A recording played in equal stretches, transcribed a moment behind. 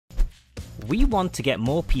We want to get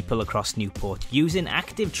more people across Newport using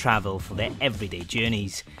active travel for their everyday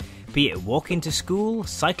journeys, be it walking to school,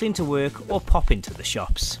 cycling to work or popping to the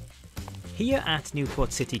shops. Here at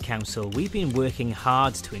Newport City Council, we've been working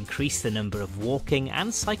hard to increase the number of walking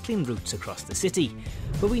and cycling routes across the city,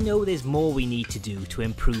 but we know there's more we need to do to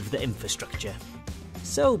improve the infrastructure.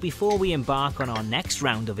 So before we embark on our next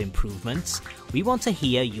round of improvements, we want to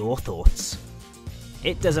hear your thoughts.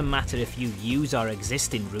 It doesn't matter if you use our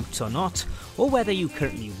existing routes or not, or whether you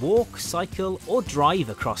currently walk, cycle or drive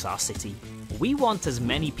across our city. We want as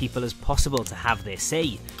many people as possible to have their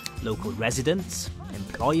say: local residents,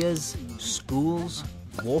 employers, schools,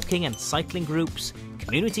 walking and cycling groups,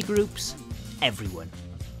 community groups, everyone.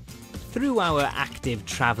 Through our active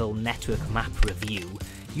travel network map review,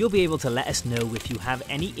 you'll be able to let us know if you have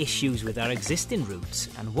any issues with our existing routes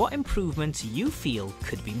and what improvements you feel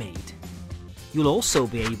could be made. You'll also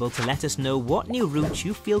be able to let us know what new routes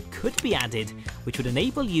you feel could be added, which would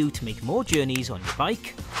enable you to make more journeys on your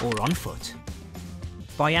bike or on foot.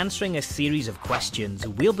 By answering a series of questions,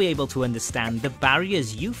 we'll be able to understand the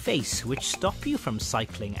barriers you face which stop you from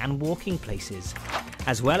cycling and walking places,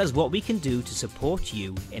 as well as what we can do to support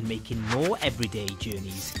you in making more everyday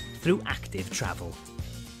journeys through active travel.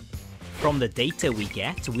 From the data we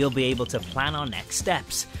get, we'll be able to plan our next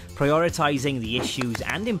steps, prioritising the issues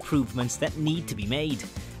and improvements that need to be made,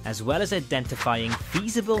 as well as identifying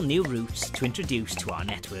feasible new routes to introduce to our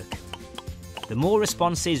network. The more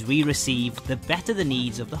responses we receive, the better the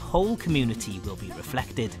needs of the whole community will be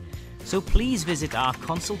reflected. So please visit our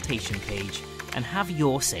consultation page and have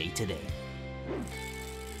your say today.